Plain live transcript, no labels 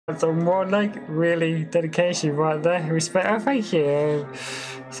on one leg, really dedication right there. Respect. Oh, thank you.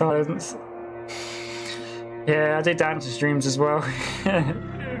 Silence. Yeah, I do dancing streams as well.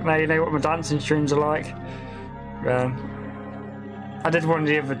 Now you know what my dancing streams are like. I did one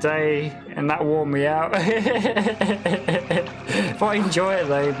the other day, and that wore me out. But I enjoy it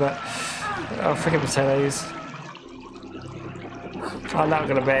though. But I'll forget potatoes. I'm not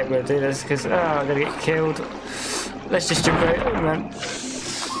gonna be able to do this because I'm gonna get killed. Let's just jump out, man.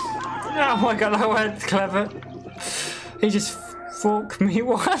 Oh my god, that went clever. He just forked me.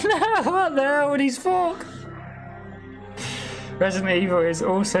 What the hell with his fork? Resident Evil is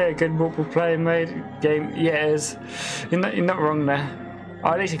also a good multiplayer mode game. Yeah, it is. You're not wrong there.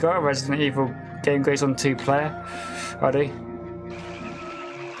 I actually got a Resident Evil game goes on 2-player. I do.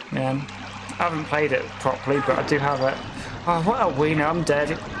 Man, I haven't played it properly, but I do have it. Oh, what a wiener, I'm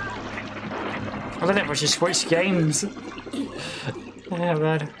dead. I don't know if I should switch games. Yeah,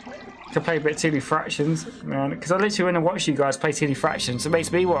 man. I could play a bit of 2D Fractions, man. Because I literally want to watch you guys play 2D Fractions. It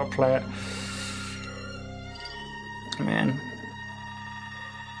makes me want to play it. Man.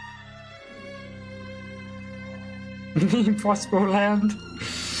 Impossible land.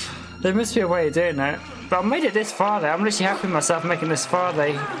 There must be a way of doing that. But I made it this far there. I'm literally happy with myself making this far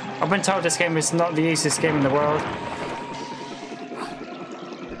there. I've been told this game is not the easiest game in the world.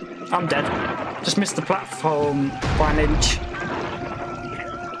 I'm dead. Just missed the platform by an inch.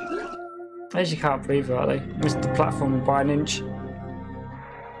 I actually can't believe it, are they? Missed the platform by an inch.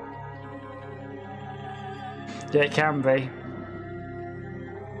 Yeah, it can be.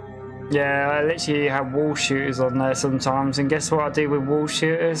 Yeah, I literally have wall shooters on there sometimes, and guess what I do with wall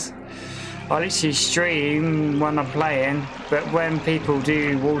shooters? I literally stream when I'm playing, but when people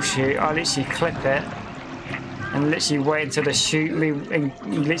do wall shoot, I literally clip it and literally wait until they shoot me and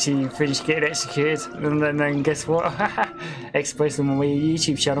literally finish getting executed, and then guess what? Expose them on my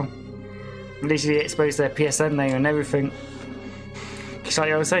YouTube channel. Literally expose their PSN name and everything. Just like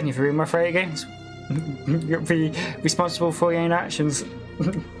I was saying, if you're in my free games, you'll be responsible for your own actions. I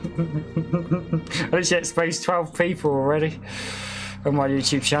literally exposed 12 people already on my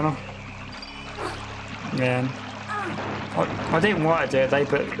YouTube channel. Man, I didn't want to do it,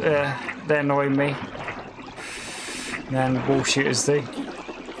 but they annoy me. Man, wall shooters do.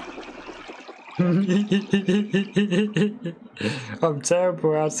 I'm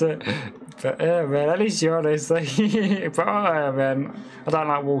terrible at it. But yeah, man, at least you're honest. But man, I don't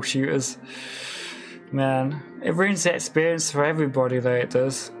like wall shooters. Man, it ruins the experience for everybody though, it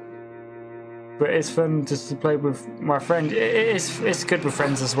does. But it's fun just to play with my friend. It's good with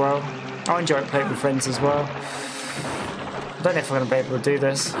friends as well. I enjoy playing with friends as well. I don't know if I'm going to be able to do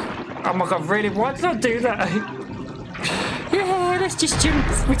this. Oh my god, really? Why did I do that? Yeah, let's just jump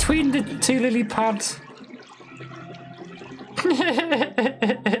between the two lily pads.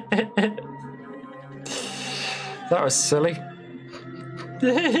 That was silly.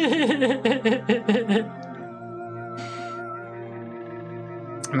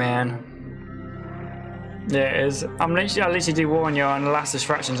 Man. Yeah, it is. I literally do warn you on the last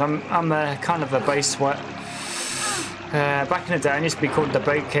distractions. I'm kind of a bow sweat. Back in the day, I used to be called the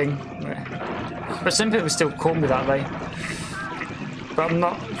Bow King. But some people still call me that, though. But I'm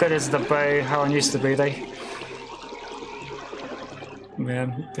not good as the bow how I used to be, though.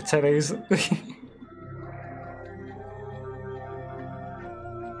 Man, potatoes.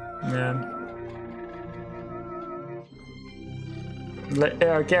 Man.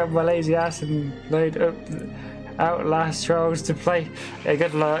 I'll get on my lazy ass and load up Outlast Trials to play. Yeah,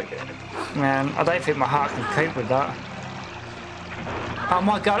 good luck. Man, I don't think my heart can cope with that. Oh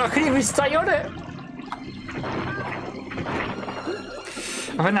my god, I couldn't even stay on it!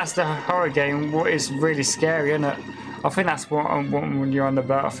 I think that's the horror game, what is really scary, isn't it? I think that's what when you're on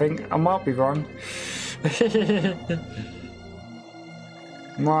about, I think. I might be wrong.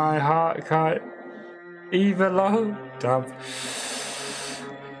 My heart can't even load. Damn.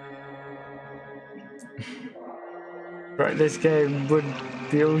 Right, this game would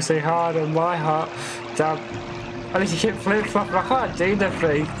be also hard on my heart. Damn. I need to keep flip-flopping. I can't do the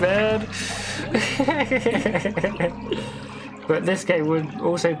thing, man. But this game would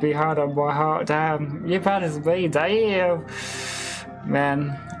also be hard on my heart. Damn. You're bad as me. Damn.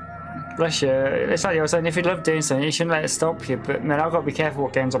 Man. Bless you. It's like I was saying, if you love doing something, you shouldn't let it stop you. But man, I've got to be careful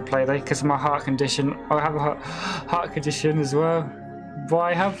what games I play though, because of my heart condition. I have a heart condition as well.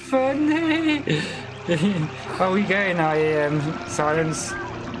 Bye, have fun. Oh, we going now, Silence.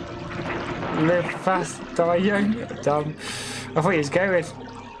 Live fast, die young. Damn. I thought he was going.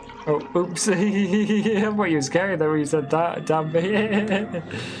 Oh, oops. I thought he was going though when you said that. Damn me.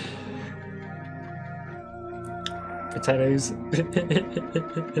 potatoes.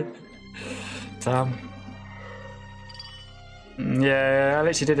 Damn. Yeah, I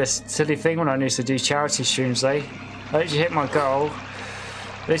literally did a silly thing when I used to do charity streams, I literally hit my goal.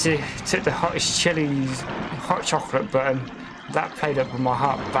 Literally took the hottest chili hot chocolate button. That played up on my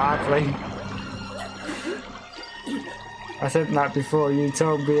heart badly. I said that before you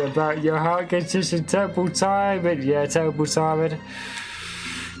told me about your heart condition, terrible timing. Yeah, terrible timing.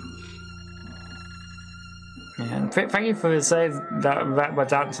 Yeah, thank you for saying that about my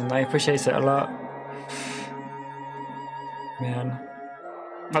dancing. I appreciate it a lot. Man,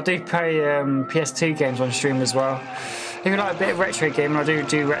 I do play PS2 games on stream as well. If you like a bit of retro gaming, I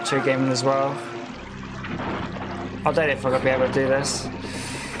do retro gaming as well. I don't know if I'm gonna be able to do this.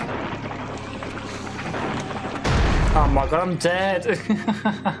 Oh my god, I'm dead.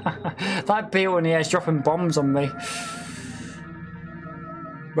 That beetle in the air is dropping bombs on me.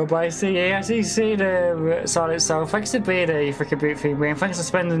 Bye bye, see the Silent Soul. Thanks for being here, you freaking beautiful me, and thanks for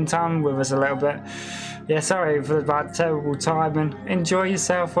spending time with us a little bit. Yeah, sorry for the bad, terrible time, and enjoy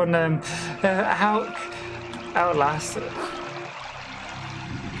yourself on Outlast.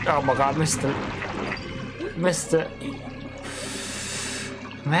 Oh my god, I missed it. Missed it.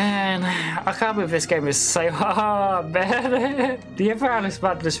 Man, I can't believe this game is so hard, man. The Outlast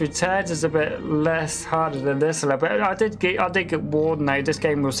Madness Returns is a bit less harder than this a little bit. I did get warned though. This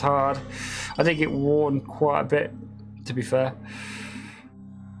game was hard. I did get warned quite a bit, to be fair.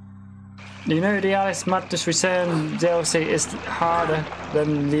 You know, the Alice Madness Return DLC is harder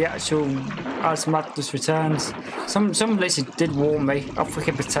than the actual Alice Madness Returns. Some literally did warn me. I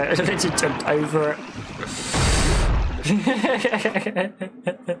freaking potato. I literally jumped over it.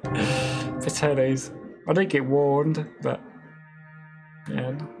 Potatoes. I did get warned, but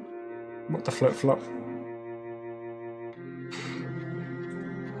yeah. What the flip flop?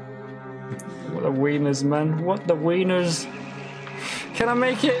 What the wieners, man? What the wieners? Can I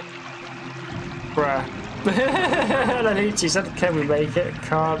make it? Bruh. I literally said, can we make it?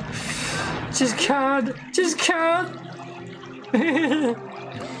 Can't. Just can't. Just can't.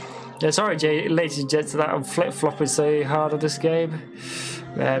 Yeah, sorry, ladies and gents, that I'm flip-flopping so hard on this game.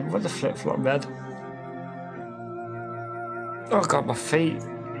 Man, what the flip-flop, man? Oh god, my feet.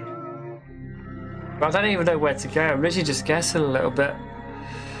 But I don't even know where to go. I'm literally just guessing a little bit.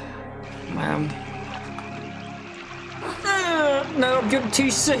 Man. No, I'm jumping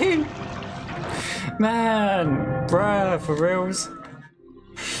too soon. Man, bruh, for reals.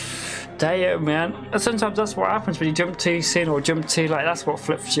 Damn, man. And sometimes that's what happens when you jump too soon or jump too late. That's what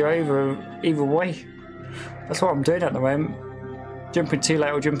flips you over either way. That's what I'm doing at the moment. Jumping too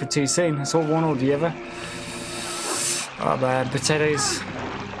late or jumping too soon. It's all one or the other. Oh man, potatoes.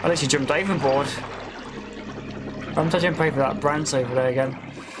 I literally jumped overboard. I'm to jump over that branch over there again.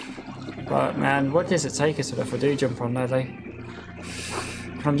 But man, what does it take us if I do jump on there, though?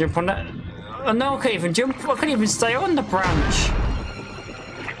 Can I jump on that? Oh no, I can't even jump. I can't even stay on the branch.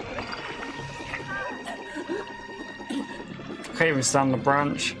 I can't even stand on the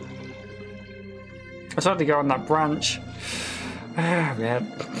branch. I tried to go on that branch. Ah, man.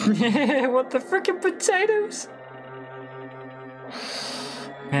 What the freaking potatoes?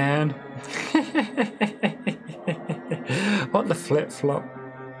 Man. What the flip-flop?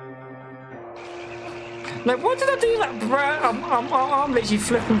 No, why did I do that, bro? I'm literally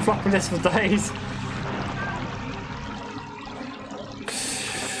flipping flopping this for days.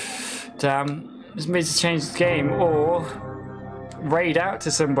 Damn. This means to change the game or raid out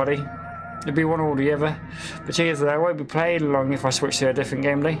to somebody. It'd be one or the other. But cheers, I won't be playing long if I switch to a different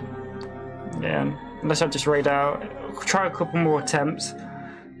game, Lee. Yeah, unless I just raid out. Try a couple more attempts.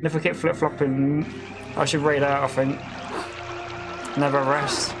 And if I keep flip flopping, I should raid out, I think. Never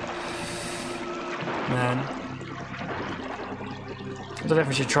rest. Man. I don't know if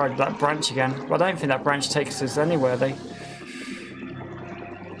I should try that branch again. But I don't think that branch takes us anywhere, though.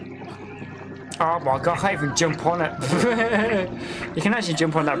 Oh my god, I can't even jump on it. You can actually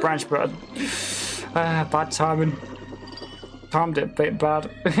jump on that branch, but bad timing. Timed it a bit bad.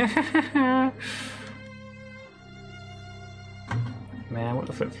 Man, what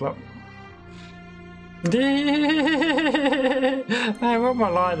the flip-flop? Man, what am I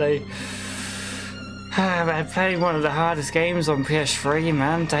like, though? Man, playing one of the hardest games on PS3,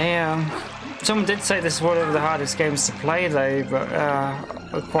 man, damn. Someone did say this is one of the hardest games to play, though, but I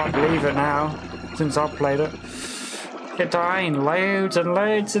quite believe it now, since I've played it. You're dying loads and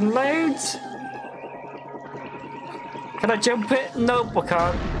loads and loads. Can I jump it? Nope, I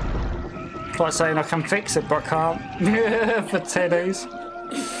can't. It's like saying I can fix it, but I can't. Potatoes.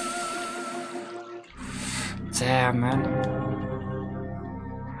 Damn, man.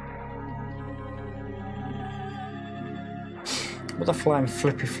 What the flying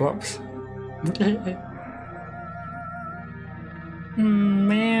flippy flops?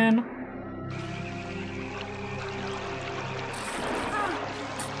 Man.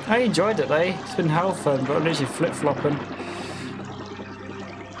 I enjoyed it though. It's been hell fun, but I'm literally flip-flopping.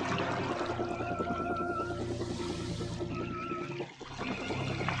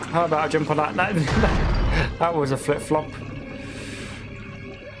 How about I jump on that? That was a flip-flop.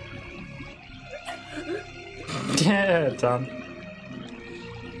 Yeah, done.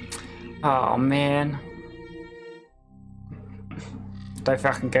 Oh man. Don't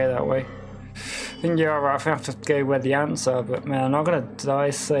think I can go that way. I think you're right, I think I have to go where the ants are, but man, I'm not gonna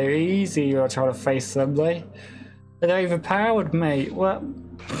die so easy while trying to face them, They're overpowered, mate. What?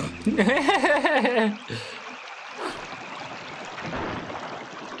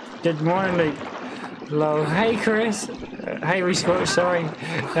 Good morning, Luke. Hello. Hey, Chris. Hey, we scored, sorry.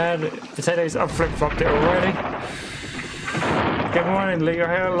 Potatoes, I've flip-flopped it already. Good morning, Luke.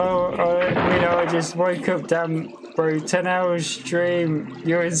 Hello. I just woke up, damn. Bro, 10 hours stream.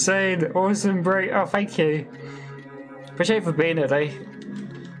 You're insane. Awesome, bro. Oh, thank you. Appreciate you for being here, eh?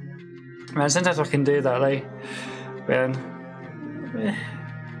 Man, sometimes I can do that, eh?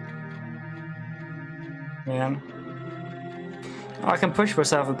 Man. I can push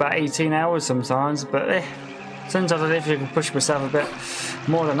myself about 18 hours sometimes, but sometimes I literally can push myself a bit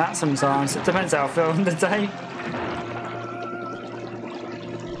more than that sometimes. It depends how I feel on the day.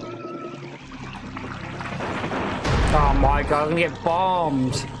 Oh my god, I'm gonna get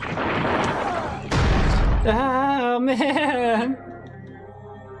bombed. Oh man.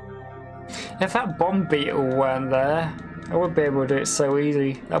 If that bomb beetle weren't there, I would be able to do it so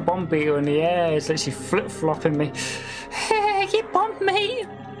easy. That bomb beetle in the air is literally flip-flopping me. You bombed me!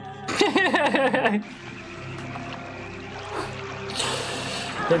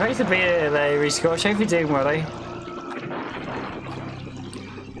 They're nice to be here, they rescore. Hope you're doing well, eh?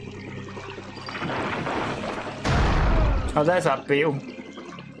 Oh, there's that beetle.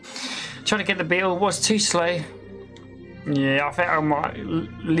 Trying to get the beetle was too slow. Yeah, I think I might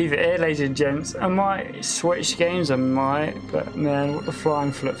leave it here, ladies and gents. I might switch games, I might, but man, what the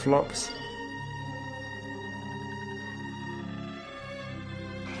flying flip-flops.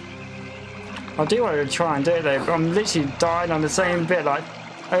 I do want to try and do it though, but I'm literally dying on the same bit, like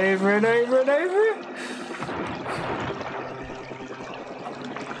over and over and over.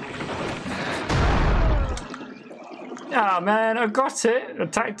 Ah man, I got it!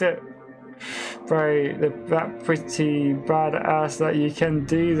 Attacked it. Bro, that pretty badass that you can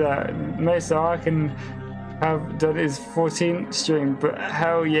do that. Most I can have done is 14th stream, but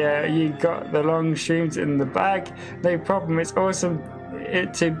hell yeah, you got the long streams in the bag. No problem, it's awesome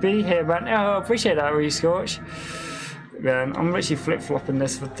to be here, man. Oh, I appreciate that, Rescorch. Man, I'm literally flip-flopping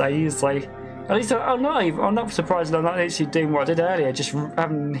this for days, like. At least I'm not surprised that I'm not actually doing what I did earlier, just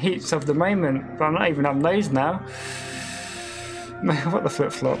having heaps of the moment, but I'm not even having those now. What the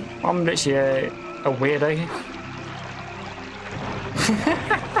flip-flop? I'm literally a weirdo.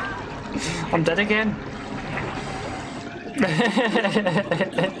 I'm dead again.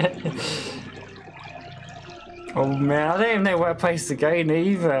 Oh man, I don't even know where place to go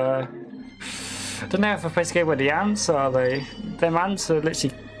neither. I don't know if I'm supposed to go where the ants are though. Them ants are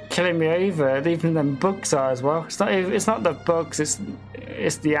literally killing me over. Even them bugs are as well. It's not the bugs, it's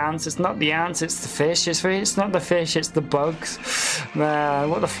the ants. It's not the ants, it's the fish. It's not the fish, it's the bugs. Man,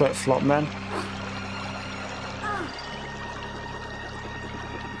 what the flip-flop, man.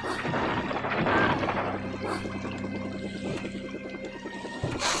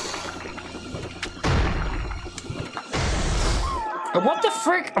 What the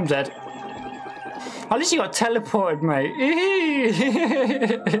frick? I'm dead. I literally got teleported, mate.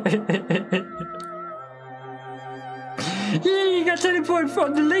 Yeah, you got teleported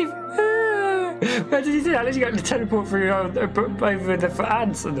from the leaf. Where did you do that? I literally got the teleport through over the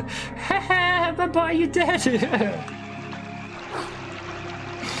ants. And bye-bye, you're dead.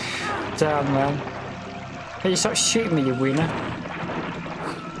 Damn, man. Hey, you start shooting me, you wiener.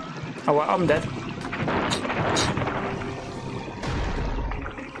 Oh, well, I'm dead.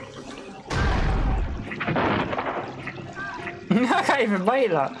 I can't even make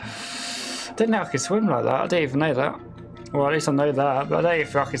that. Didn't know I could swim like that. I didn't even know that. Well, at least I know that, but I don't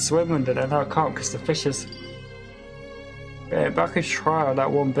even think I could swim under there. No, I can't because the fishes. Yeah, but I could try on that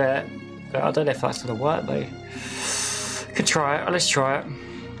one bit. But I don't know if that's going to work though. Could try it. Let's try it.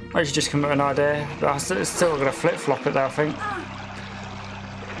 I should just come up with an idea. But I'm still going to flip-flop it though, I think.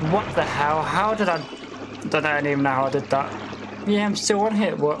 What the hell? How did I don't even know how I did that. Yeah, I'm still on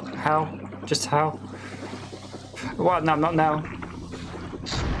hit. What? How? Just how? What? No, not now.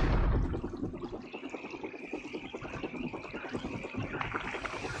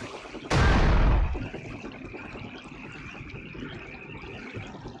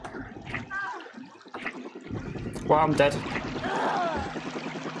 Well, I'm dead.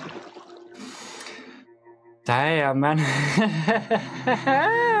 Damn, man.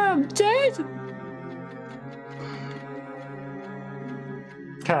 I'm dead.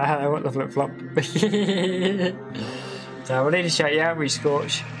 What the flip flop? So we need to shout you out, we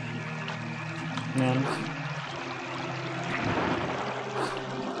Scorch. Man.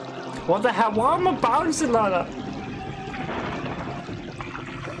 What the hell? Why am I bouncing like that?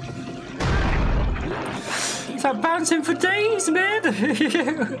 It's like bouncing for days, man. Oh,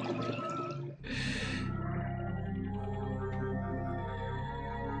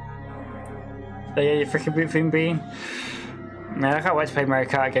 yeah, you freaking big thing being. Man, I can't wait to play Mario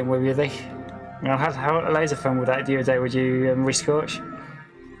Kart again with you, though. I had loads of fun with that the other day with you, Rescorch.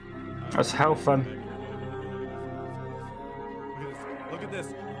 That was hell fun. Look at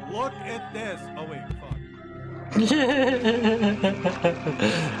this. Look at this. Oh, wait, fuck.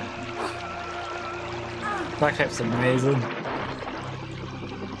 That clip's amazing.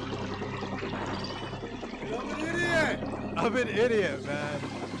 I'm an idiot, man.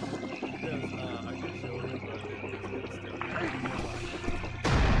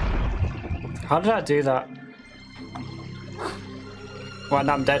 How did I do that? Well,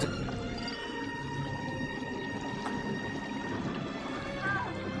 now I'm dead.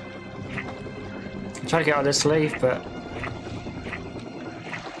 I'm trying to get out of this sleeve, but...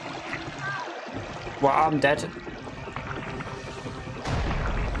 Well, I'm dead.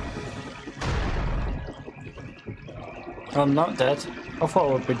 I'm not dead. I thought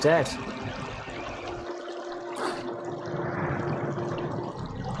I would be dead.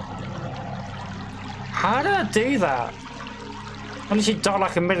 How did I do that? I literally died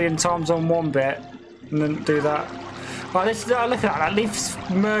like a million times on one bit and then do that. Oh, look at that, that leaf's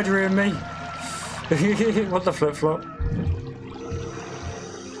murdering me. What the flip flop?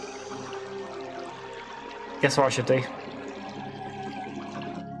 Guess what I should do?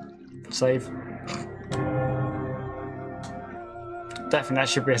 Save. Definitely that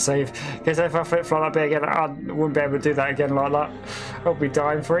should be a save. Because if I flip flop that bit again, I wouldn't be able to do that again like that. I'll be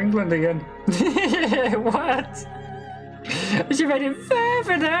dying for England again. What? She made it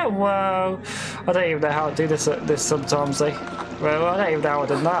further now? Wow. I don't even know how to do this sometimes, though. Well, I don't even know how I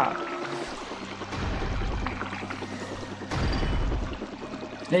done that.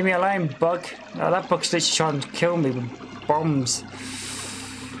 Leave me alone, bug. No, that bug's literally trying to kill me with bombs.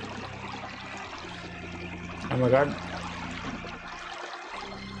 Oh my god.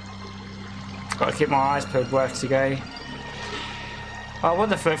 Gotta keep my eyes peeled where to go. Oh, what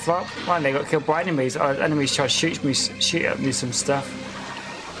the flip flop? Why they got killed by enemies? Oh, enemies try to shoot at me some stuff.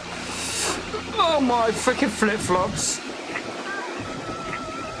 Oh my freaking flip flops!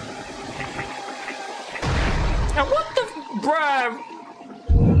 Oh, what the bruh?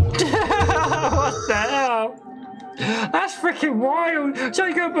 What the hell? That's freaking wild! So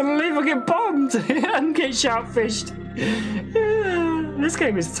you can't believe I get bombed and get sharpfished. This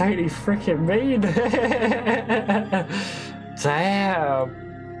game is totally freaking mean. Damn.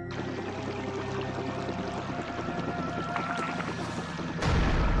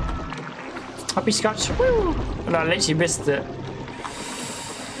 Happy scotch. Woo! And I literally missed it.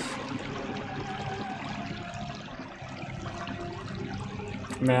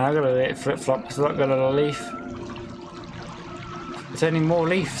 Man, I gotta let it flip flop because I've not got a leaf. There's only more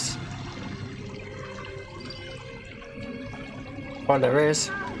leaves. Oh, there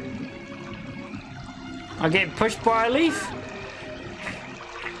is. I'm getting pushed by a leaf.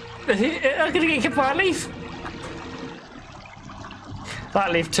 I'm gonna get hit by a leaf.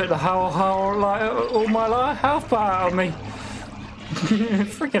 That leaf took the whole like all my health bar out of me.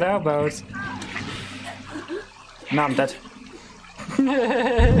 Freaking elbows. Now I'm dead.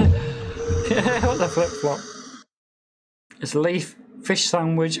 What the flip flop? It's a leaf fish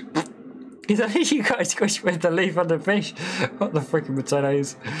sandwich. You guys squish with the leaf on the fish. What the freaking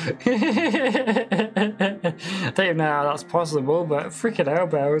potatoes? I don't even know how that's possible, but freaking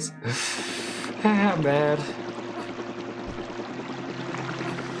elbows. Ah, man.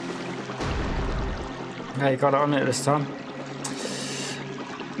 Yeah, you got it on it this time.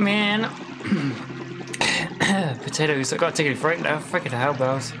 Man. Potatoes, I got a ticket for it now. Freaking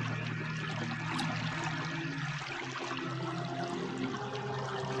elbows.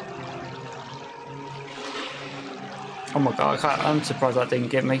 Oh my god, I'm surprised that didn't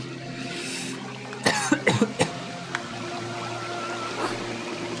get me.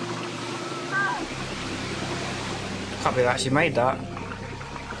 Can't believe I actually made that.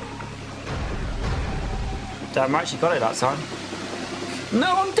 Damn, I actually got it that time.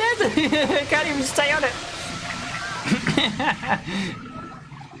 No, I'm dead! Can't even stay on it!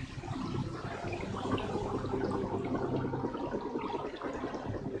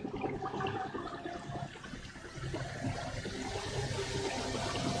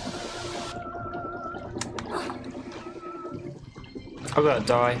 I'm gonna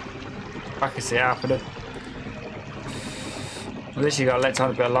die. I can see it happening. At least you got a little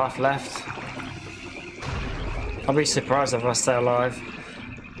tiny bit of life left. I'll be surprised if I stay alive.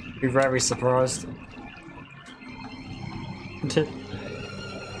 Be very surprised.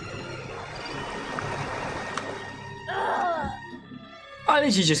 I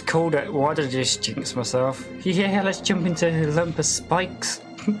literally just called it. Why did I just jinx myself? Yeah, let's jump into a lump of spikes.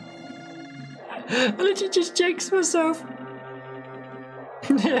 I literally just jinxed myself.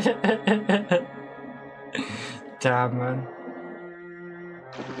 Damn, man.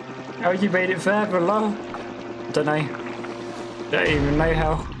 How you made it further along? Don't know. Don't even know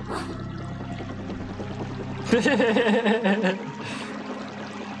how.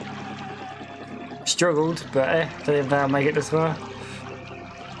 Struggled, but don't even know how to make it this far.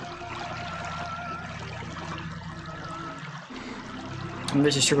 I'm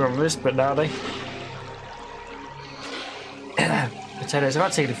literally struggling with this bit now, potatoes, I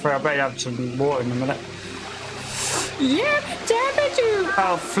can't take the fire. I bet you have some water in a minute. Yeah, damn it, you!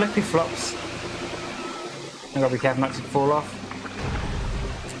 Oh, flippy flops. I gotta be careful not to fall off.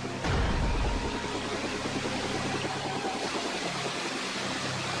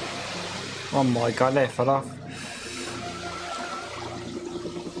 Oh my god, they fell off.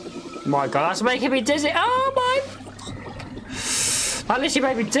 My god, that's making me dizzy. Oh my! That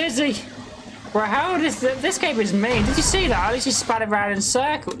literally made me dizzy. Bro, how this game is mean. Did you see that? I literally span around in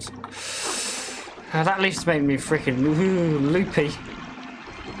circles. Oh, that least made me freaking loopy.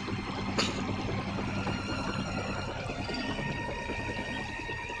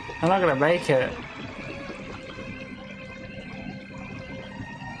 I'm not gonna make it.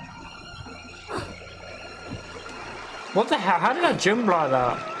 What the hell? How did I jump like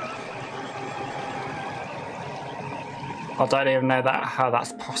that? I don't even know how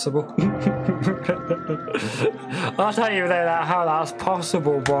that's possible. I don't even know how that's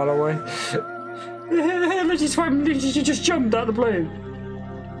possible, by the way. Literally just jumped out of the blue.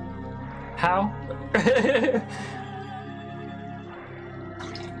 How?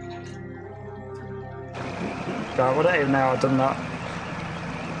 God, I don't even know how I've done that.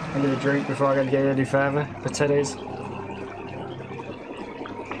 I'm gonna drink before I get any further. Potatoes.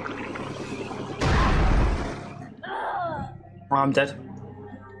 I'm dead.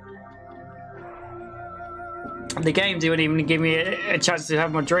 The game didn't even give me a chance to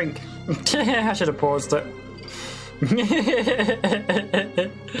have my drink. I should have paused it.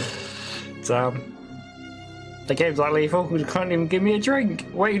 Damn. The game's like lethal. You can't even give me a drink.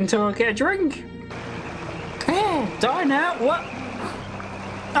 Wait until I get a drink. Die now. What?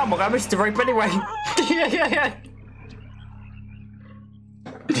 Oh my god, I missed the rope anyway.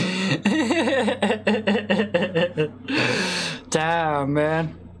 Damn,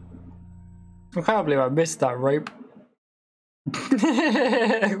 man. I can't believe I missed that rope.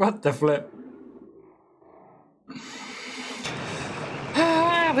 What the flip?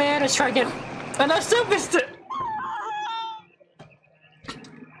 Ah, man, let's try again. And I still missed it.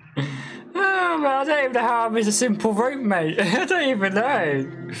 Oh, man, I don't even know how I missed a simple rope, mate. I don't even know.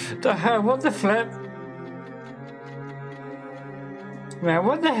 What the flip? Man,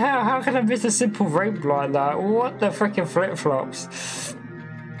 what the hell? How can I miss a simple rope like that? What the freaking flip-flops?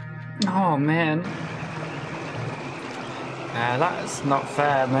 Oh, man. That's not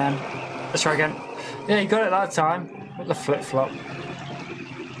fair, man. Let's try again. Yeah, you got it that time. What the flip-flop?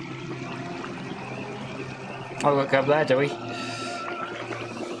 Oh, look up there, do we?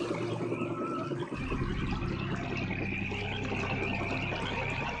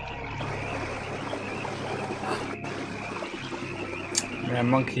 Yeah,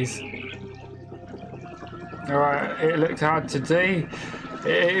 monkeys. Alright, it looked hard to do.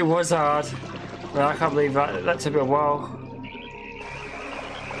 It was hard. But I can't believe that took me a while.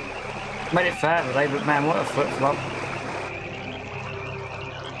 Made it fair today, but man, what a flip-flop.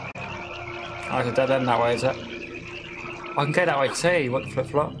 Oh, it's a dead end that way, is it? I can go that way too, what the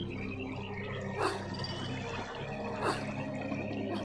flip-flop?